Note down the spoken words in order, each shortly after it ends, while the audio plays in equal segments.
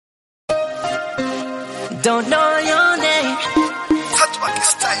Don't know your name.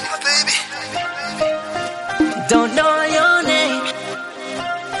 Putlockers-HD, baby. Don't know your name.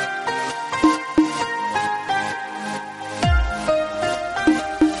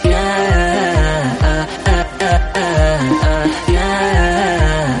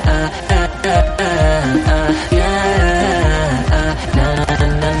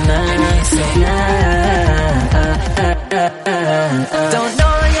 Don't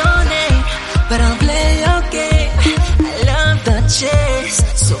know your name, but I'll play your game. I love the chase,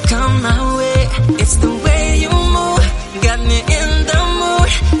 so come my way. It's the way you move, got me in the mood.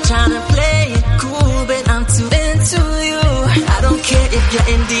 Tryna play it cool, but I'm too into you. I don't care if you're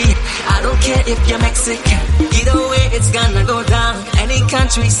Indian, I don't care if you're Mexican. Either way, it's gonna go down. Any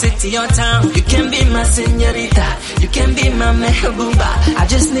country, city or town. You can be my señorita, you can be my mehbooba. I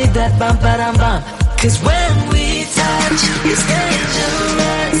just need that bam bam bam. Cause when we touch, it's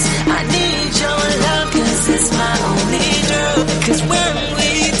dangerous. I need your love, cause it's my only drug. Cause when we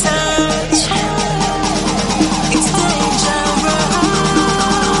touch, it's dangerous.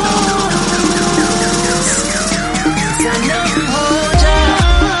 So no hold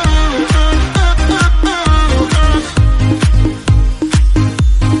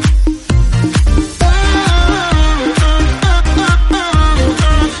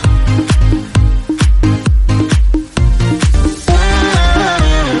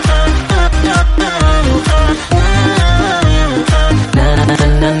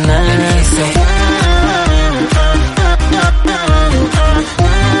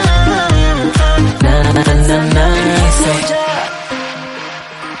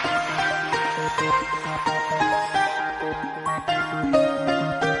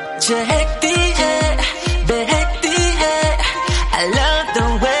I love the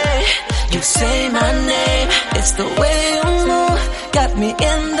way you say my name. It's the way you move, got me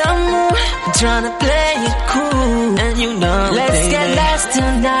in the mood. I'm tryna play it cool, and you know, let's get lost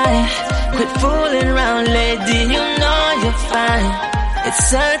tonight. Quit fooling around, lady, you know you're fine. It's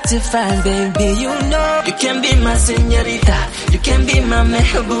certified, baby, you know. You can be my señorita, you can be my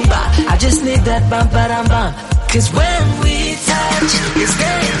mehbooba. I just need that bam bam bam. Cause when we touch, it's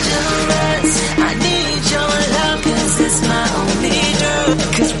dangerous. I need your love, cause it's my only drug.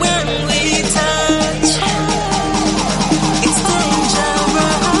 Cause when